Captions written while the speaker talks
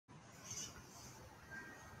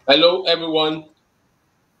Hello, everyone.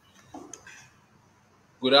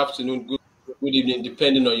 Good afternoon, good evening,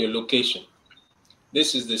 depending on your location.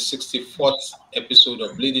 This is the 64th episode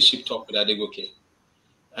of Leadership Talk with Adegoke.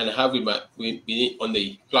 And I have with me on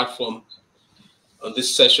the platform on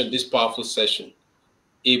this session, this powerful session,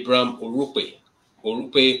 Abraham Orupe.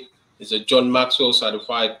 Orupe is a John Maxwell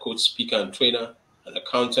certified coach, speaker, and trainer, an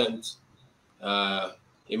accountant, a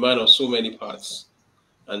man of so many parts,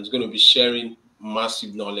 and is going to be sharing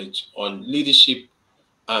massive knowledge on leadership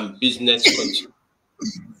and business continuity.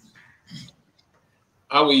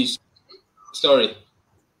 How is sorry?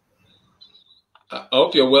 I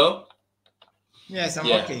hope you're well. Yes, I'm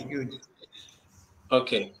Yeah. okay. Good.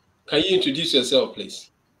 Okay. Can you introduce yourself, please?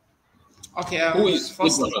 Okay. Who is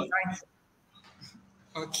Firstly, Abraham? thanks.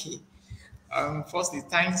 Okay. Firstly,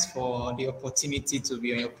 thanks for the opportunity to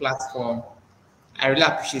be on your platform. I really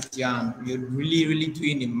appreciate you. You're really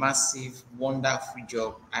doing a massive, wonderful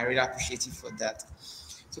job. I really appreciate you for that.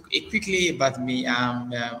 So, quickly about me,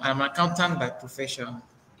 I'm an accountant by profession,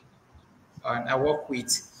 and I work with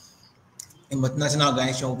a multinational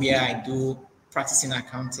organization where I do practicing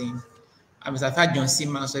accounting. I'm a certified John C.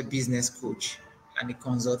 Maxwell business coach and a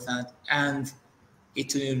consultant, and a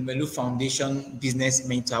Melu Foundation business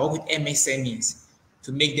mentor. I work with MSMEs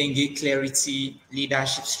to make them get clarity,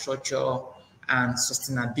 leadership structure, and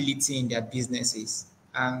sustainability in their businesses.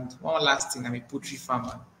 And one last thing, I'm a poultry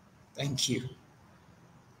farmer. Thank you.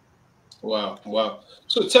 Wow, wow.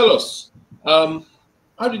 So tell us,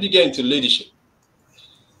 how did you get into leadership?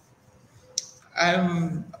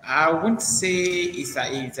 I won't say it's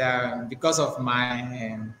because of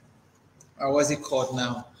my what's it called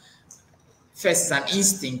now? First, it's an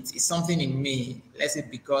instinct. It's something in me. Let's say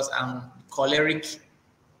because I'm choleric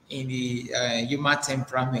in the human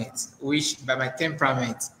temperament, which by my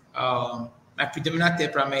temperament, my predominant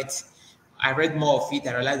temperament, I read more of it.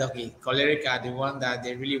 I realized, okay, choleric are the one that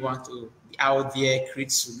they really want to be out there,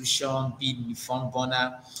 create solution, be the fun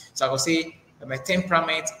burner. So I would say by my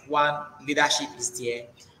temperament, one, leadership is there,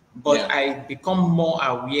 but Yeah. I become more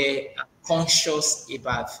aware and conscious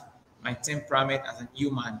about my temperament as a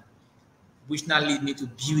human, which now lead me to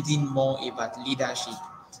building more about leadership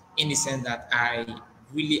in the sense that I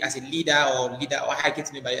really, as a leader, or how I get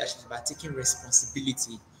to know about leadership is by taking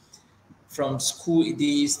responsibility. From school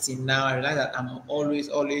days till now, I realize that I'm always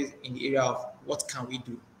in the area of what can we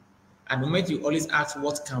do. And the moment you always ask,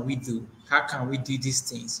 what can we do? How can we do these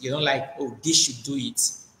things? You don't like, oh, they should do it.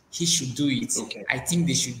 He should do it. Okay. I think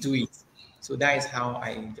they should do it. So that is how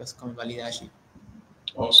I just come about leadership.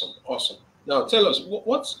 Awesome, awesome. Now tell us,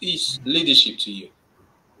 what is leadership to you?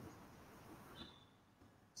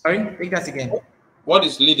 Sorry, take that again. What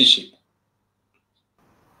is leadership?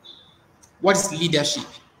 What is leadership?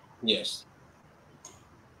 Yes.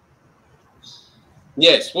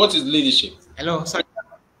 Yes. What is leadership? Hello, sorry.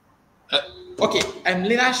 Uh, Okay,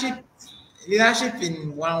 leadership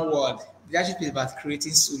in one word. Leadership is about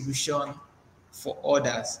creating solution for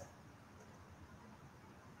others.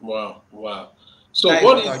 wow, wow. So That is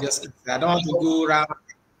what what I is just. I don't want to go around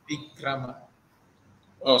big grammar.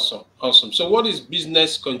 awesome, awesome. So what is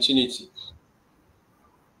business continuity?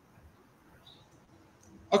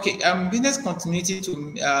 Okay, business continuity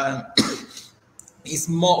to is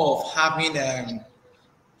more of having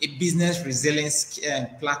a business resilience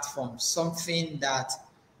platform, something that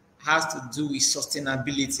has to do with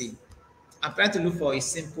sustainability. I'm trying to look for a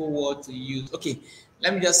simple word to use. Okay,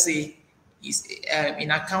 let me just say, is in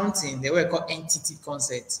accounting, they were called entity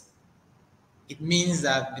concept. It means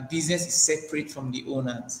that the business is separate from the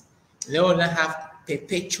owners. They don't have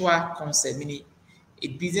perpetual concept, meaning a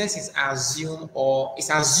business is assumed or it's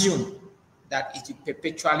assumed that it will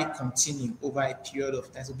perpetually continue over a period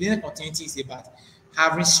of time. So business continuity is about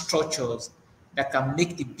having structures that can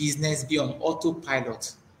make the business be on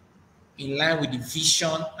autopilot in line with the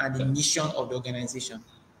vision and the mission of the organization.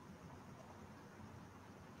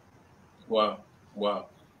 Wow, wow,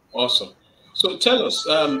 awesome. So tell us,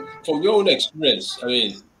 from your own experience, I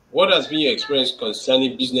mean, what has been your experience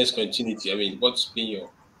concerning business continuity? I mean, what's been your,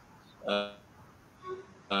 uh,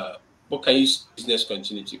 uh, what can you use business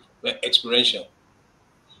continuity? Experiential.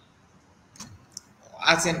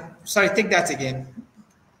 As in, sorry, take that again.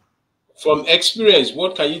 From experience,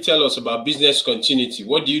 what can you tell us about business continuity?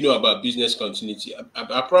 What do you know about business continuity,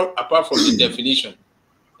 apart from the definition,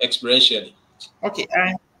 experientially? Okay,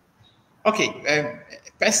 okay.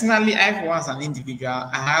 Personally, I was an individual.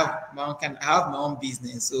 I have my own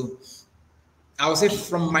business. So I would say,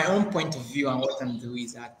 from my own point of view, and what I'm doing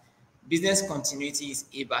is that business continuity is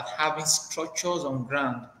about having structures on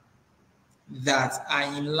ground that are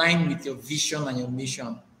in line with your vision and your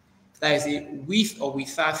mission. That is, with or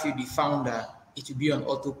without you, the founder, it will be on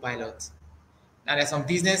autopilot. And there's some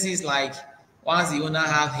businesses like once the owner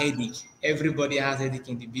have headache, everybody has headache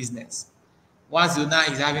in the business. Once the owner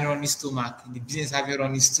is having running stomach, the business having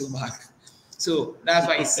running stomach. So that's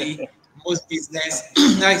why you see most business,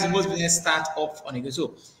 that is most business start off on a go.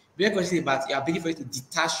 So very conscious about your ability for you to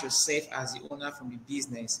detach yourself as the owner from the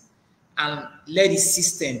business and let the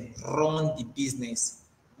system run the business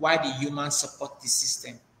while the humans support the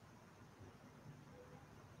system.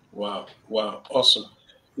 Wow, wow, awesome.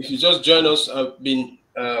 If you just join us,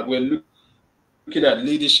 we're looking at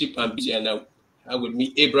leadership and business, and I would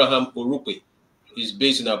meet Abraham Orukwe. He's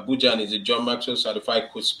based in Abuja and is a John Maxwell certified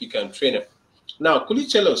coach, speaker, and trainer. Now, could you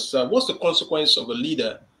tell us what's the consequence of a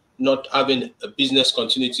leader not having a business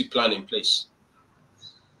continuity plan in place?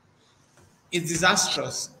 It's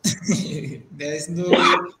disastrous. There is no,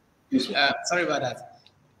 sorry about that.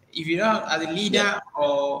 If you don't, as a leader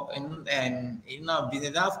or in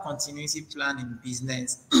business, have continuity plan in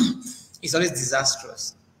business, it's always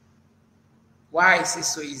disastrous. Why I say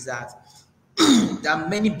so is that there are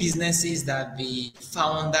many businesses that the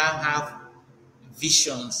founder have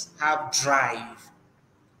visions, have drive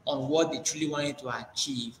on what they truly wanted to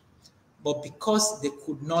achieve, but because they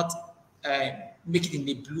could not make it in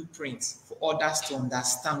the blueprint for others to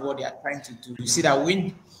understand what they are trying to do. You see that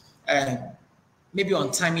when maybe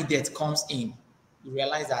untimely death comes in, you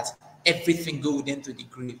realize that everything goes into the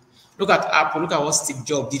grave. Look at Apple. Look at what Steve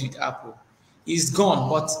Jobs did with Apple. He's gone,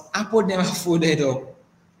 but Apple never folded up.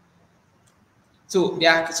 So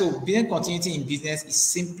business continuity in business is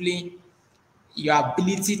simply your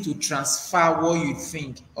ability to transfer what you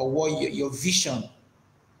think or what your vision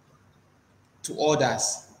to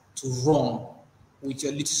others to run with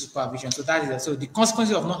your little supervision. So that is it. So the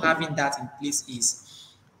consequence of not having that in place is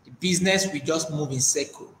the business will just move in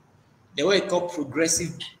circle. There's what we call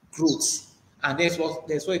progressive growth, and there's what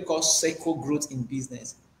we call cycle growth in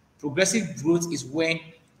business. Progressive growth is when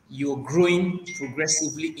you're growing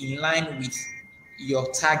progressively in line with your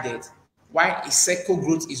target, while a cycle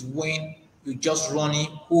growth is when you're just running,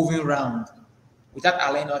 moving around without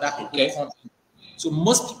allowing other people to come in. So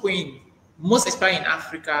most especially in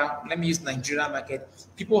Africa, let me use Nigeria market,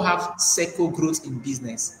 people have cycle growth in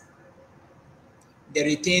business. They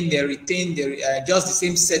retain just the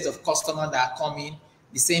same set of customers that are coming,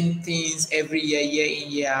 the same things every year, year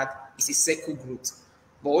in, year out. It's a cycle growth.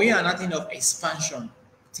 But when you are nothing of expansion,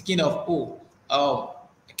 thinking of,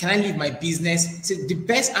 can I leave my business? So the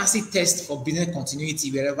best acid test for business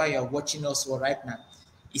continuity, wherever you are watching us for right now,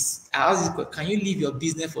 is can you leave your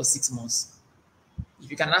business for 6 months? If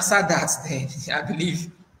you can answer that, then I believe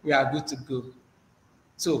we are good to go.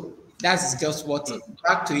 So that's just what,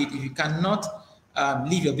 back to it. If you cannot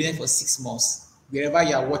leave your business for 6 months, wherever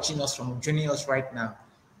you are watching us from, joining us right now,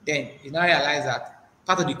 then you now realize that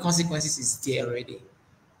part of the consequences is there already.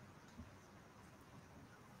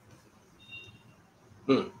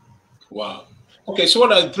 Wow. Okay, so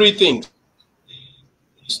what are the 3 things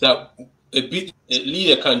that a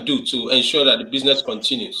leader can do to ensure that the business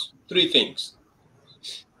continues? 3 things.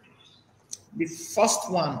 The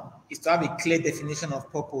first one is to have a clear definition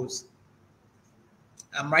of purpose.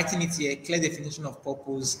 I'm writing it here, clear definition of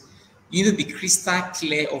purpose. You need to be crystal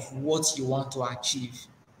clear of what you want to achieve.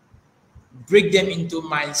 Break them into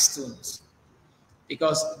milestones.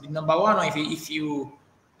 Because number one, if you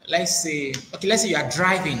let's say you are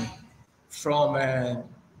driving from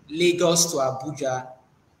Lagos to Abuja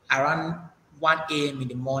around 1 a.m. in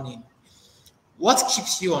the morning. What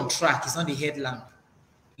keeps you on track is not the headlamp.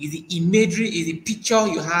 Is the imagery, is the picture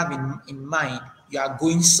you have in mind. You are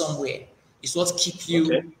going somewhere. It's what keeps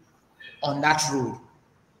you on that road.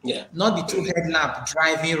 Yeah. Not the 2 headlamp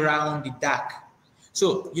driving around the dark.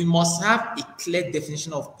 So you must have a clear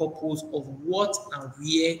definition of purpose of what and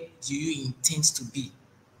where do you intend to be.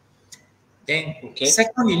 Then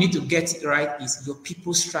second, you need to get it right is your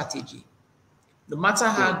people strategy. No matter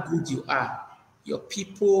how good you are, your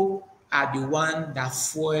people are the one that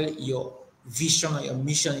fuel your vision or your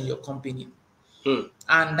mission in your company.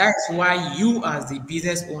 And that's why you as the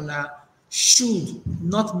business owner should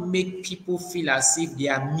not make people feel as if they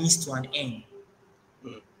are means to an end.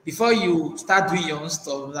 Before you start doing your own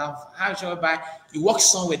stuff, you work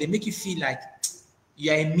somewhere, they make you feel like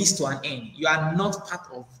you are a means to an end. You are not part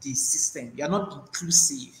of the system. You are not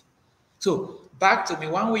inclusive. So back to me,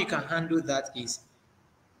 one way you can handle that is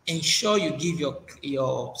ensure you give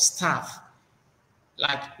your staff,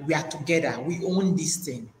 like, we are together, we own this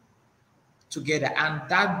thing together. And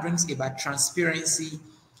that brings about transparency.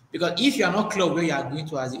 Because if you are not clear where you are going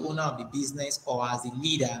to as the owner of the business or as the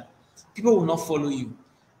leader, people will not follow you.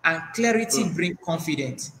 And clarity brings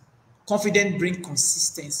confidence. Confidence brings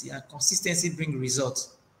consistency, and consistency brings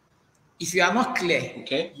results. If you are not clear,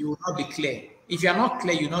 Okay. you will not be clear. If you are not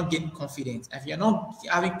clear, you will not gain confidence. If you are not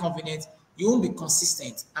having confidence, you won't be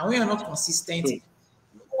consistent. And when you are not consistent, you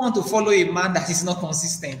don't want to follow a man that is not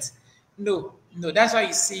consistent. No, no. That's why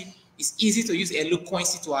you see it's easy to use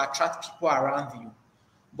eloquence to attract people around you,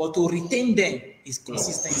 but to retain them is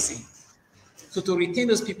consistency. So to retain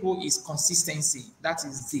those people is consistency. That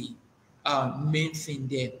is the main thing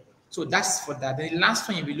there. So that's for that. The last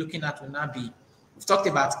one you'll be looking at will now be, we've talked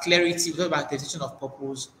about clarity, we've talked about definition of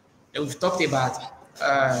purpose, then we've talked about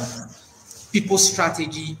people's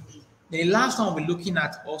strategy. The last one we'll be looking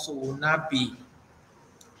at also will now be,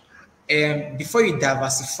 before you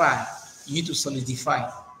diversify, you need to solidify.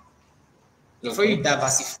 Before you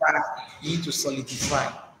diversify, you need to solidify.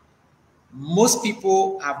 Most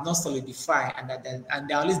people have not solidified, and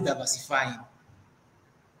they're always diversifying.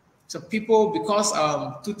 So people, because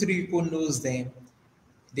 2-3 people knows them,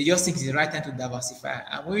 they just think it's the right time to diversify.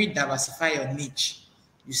 And when you diversify your niche,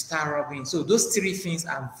 you start robbing. So those 3 things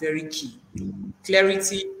are very key: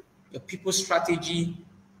 clarity, your people's strategy.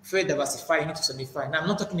 Before you diversify, you need to solidify. Now I'm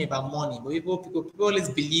not talking about money, but people always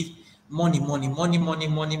believe money. No,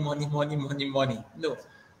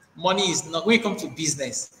 money is not. When it comes to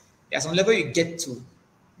business, there's some level you get to,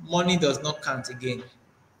 money does not count again.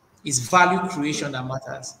 It's value creation that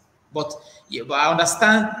matters. But I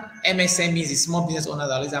understand MSMEs, the small business owners,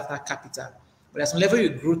 are always after capital. But there's some level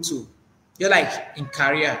you grow to. You're like in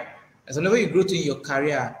career. There's some level you grow to in your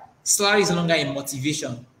career. Salary is no longer a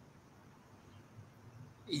motivation.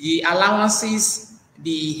 The allowances,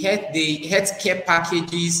 the health care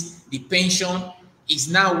packages, the pension is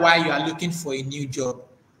now why you are looking for a new job.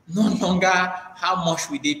 No longer how much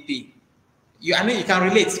will they pay. I know you can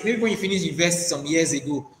relate. Maybe when you finish university some years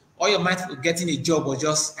ago, all your mind for getting a job was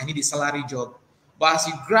just, I need a salary job. But as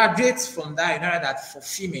you graduate from that, you know that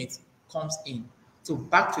fulfillment comes in. So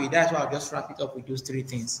back to it, that's why I'll just wrap it up with those 3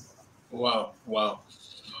 things. Wow.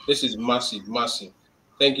 This is massive.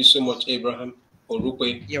 Thank you so much, Abraham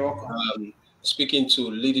Orukwe. You're welcome. Speaking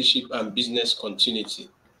to leadership and business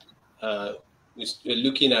continuity. We're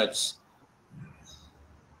looking at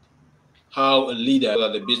how a leader,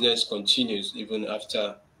 that the business continues even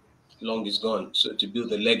after long is gone. So to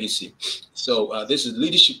build a legacy. So this is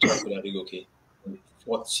Leadership Talk with Adegoke,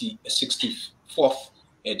 64th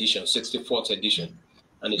edition.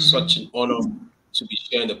 And it's such an honor to be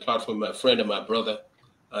sharing the platform with my friend and my brother.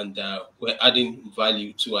 And we're adding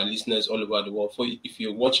value to our listeners all over the world. If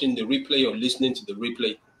you're watching the replay or listening to the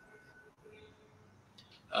replay,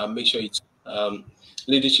 make sure it's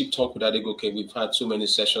Leadership Talk with Adegoke. We've had so many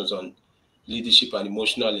sessions on leadership and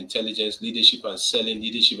emotional intelligence, leadership and selling,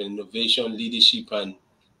 leadership and innovation, leadership and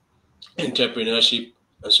entrepreneurship.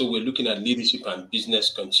 And so we're looking at leadership and business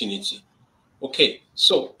continuity. Okay,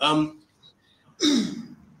 so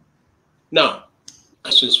now,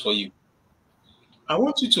 questions for you. I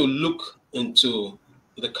want you to look into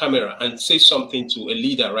the camera and say something to a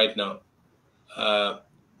leader right now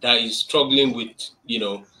that is struggling with,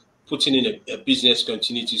 putting in a business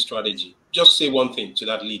continuity strategy. Just say one thing to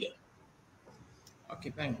that leader.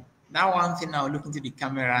 Okay, thank you. That one thing I'll look into the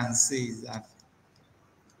camera and say is that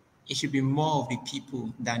it should be more of the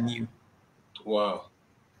people than you. Wow.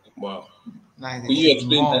 Like, will you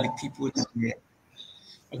explain more that? Of the people than you.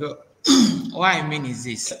 Okay. What I mean is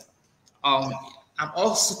this. I'm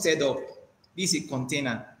all suited up. This is a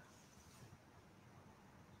container.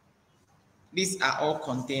 These are all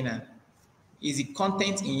container. Is the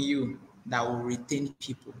content in you that will retain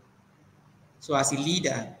people. So as a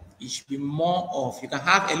leader, it should be more of, you can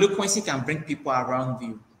have eloquence, can bring people around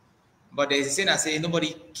you. But there's a saying that says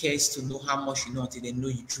nobody cares to know how much you know until they know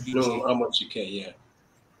you truly care. Know how much you care, yeah.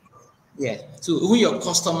 Yeah. So even your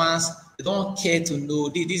customers, they don't care to know,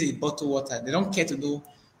 this is bottled water. They don't care to know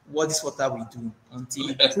what this water will do until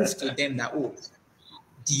you prove to them that,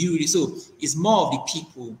 do you really? So it's more of the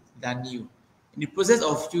people than you. In the process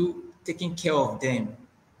of you taking care of them,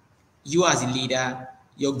 you as a leader,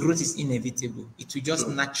 your growth is inevitable. It will just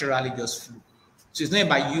naturally just flow. So it's not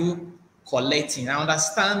about you collecting. I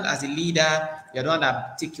understand as a leader, you're the one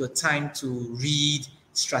that take your time to read,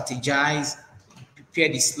 strategize, prepare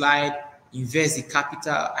the slide, invest the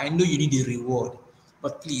capital. I know you need a reward,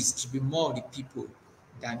 but please, it should be more of the people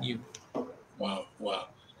than you. Wow.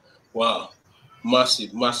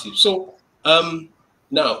 Massive. So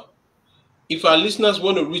now, if our listeners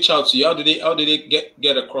want to reach out to you, how do they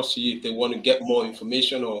get across to you if they want to get more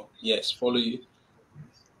information or follow you?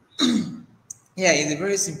 Yeah, it's a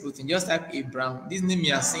very simple thing. Just type Abraham. This name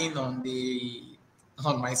you are seeing on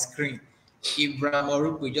my screen. Abraham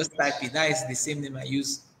Orukwe, just type it. That is the same name I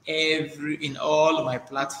use in all of my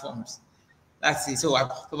platforms. That's it. So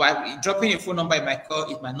I dropping a phone number in my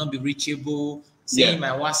call, it might not be reachable. Saying my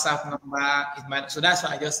WhatsApp number, it might. So that's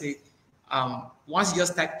why I just say, once you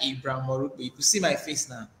just type Abraham Morukpe, you can see my face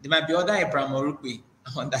now. There might be other Abraham Morukpe,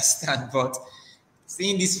 I understand, but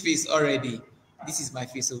seeing this face already, this is my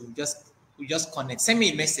face. So we just connect. Send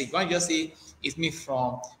me a message. Why don't you just say it's me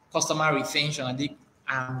from customer retention?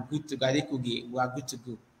 I'm good to go. We are good to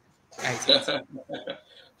go. Right.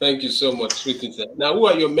 Thank you so much, sweetie. Now, who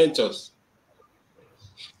are your mentors?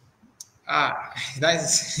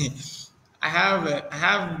 That's I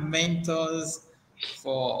have mentors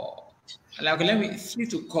for, like, let me few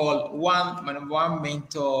to call. My number one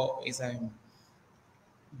mentor is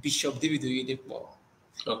Bishop David Oyedepo.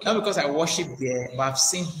 Okay. Not because I worship there, but I've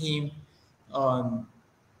seen him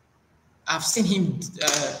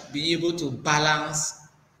be able to balance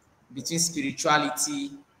between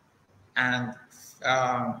spirituality and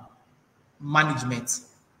management.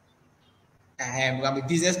 I'm a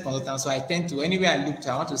business consultant, so I tend to, anywhere I look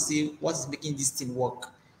to, I want to see what is making this thing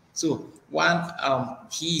work. So one,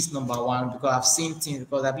 he is number one because I've seen things,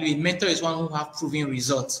 because I believe a mentor is one who have proven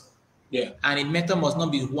results. Yeah. And a mentor must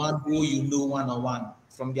not be one who you know one-on-one.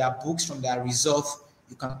 From their books, from their results,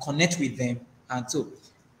 you can connect with them. And so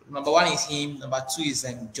number one is him. Number two is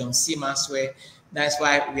John C. Maxwell. That's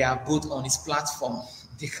why we are both on his platform,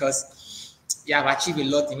 because you have achieved a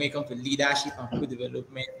lot when it comes to leadership and people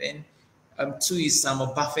development. Then two is Sam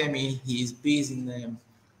Obafemi. He is based in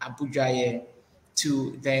Abuja here.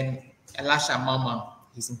 Two, then Elisha Mama.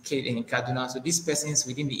 He's in Kaduna. So these persons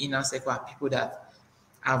within the inner circle are people that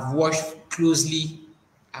I've watched closely,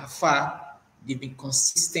 afar. They've been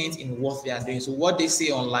consistent in what they are doing. So what they say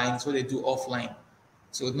online is what they do offline.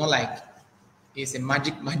 So it's not like it's a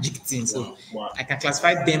magic thing. So wow. I can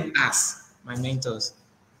classify them as my mentors.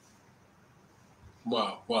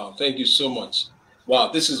 Wow. Thank you so much. Wow,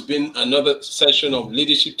 this has been another session of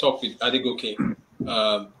Leadership Talk with Adegoke.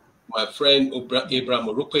 My friend Abraham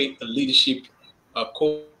Morukpe, a leadership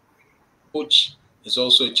coach, is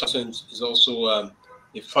also a chaplain, is also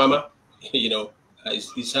a farmer.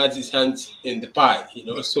 He's had his hands in the pie,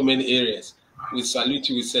 so many areas. We salute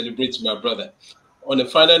you, we celebrate my brother. On a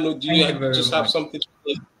final note, do you just have something to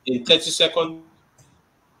say in 30 seconds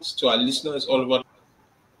to our listeners all about?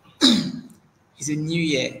 It's a new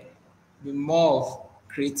year. Be more of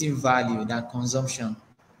creating value than consumption.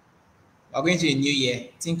 We're going to a new year.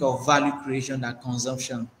 Think of value creation than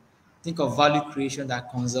consumption. Think of value creation than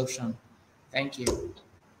consumption. Thank you.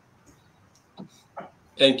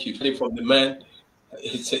 Thank you. From the man,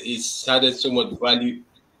 it's added so much value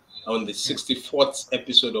on the 64th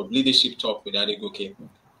episode of Leadership Talk with Adegoke.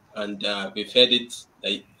 And we've heard it,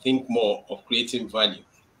 I think, more of creating value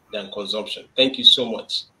than consumption. Thank you so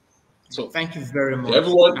much. So thank you very much.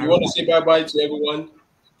 Everyone, you want to say bye-bye to everyone?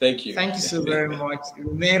 Thank you. Thank you so very much.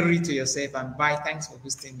 Remain real to yourself, and bye. Thanks for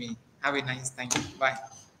hosting me. Have a nice time. Bye.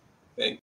 Thank you.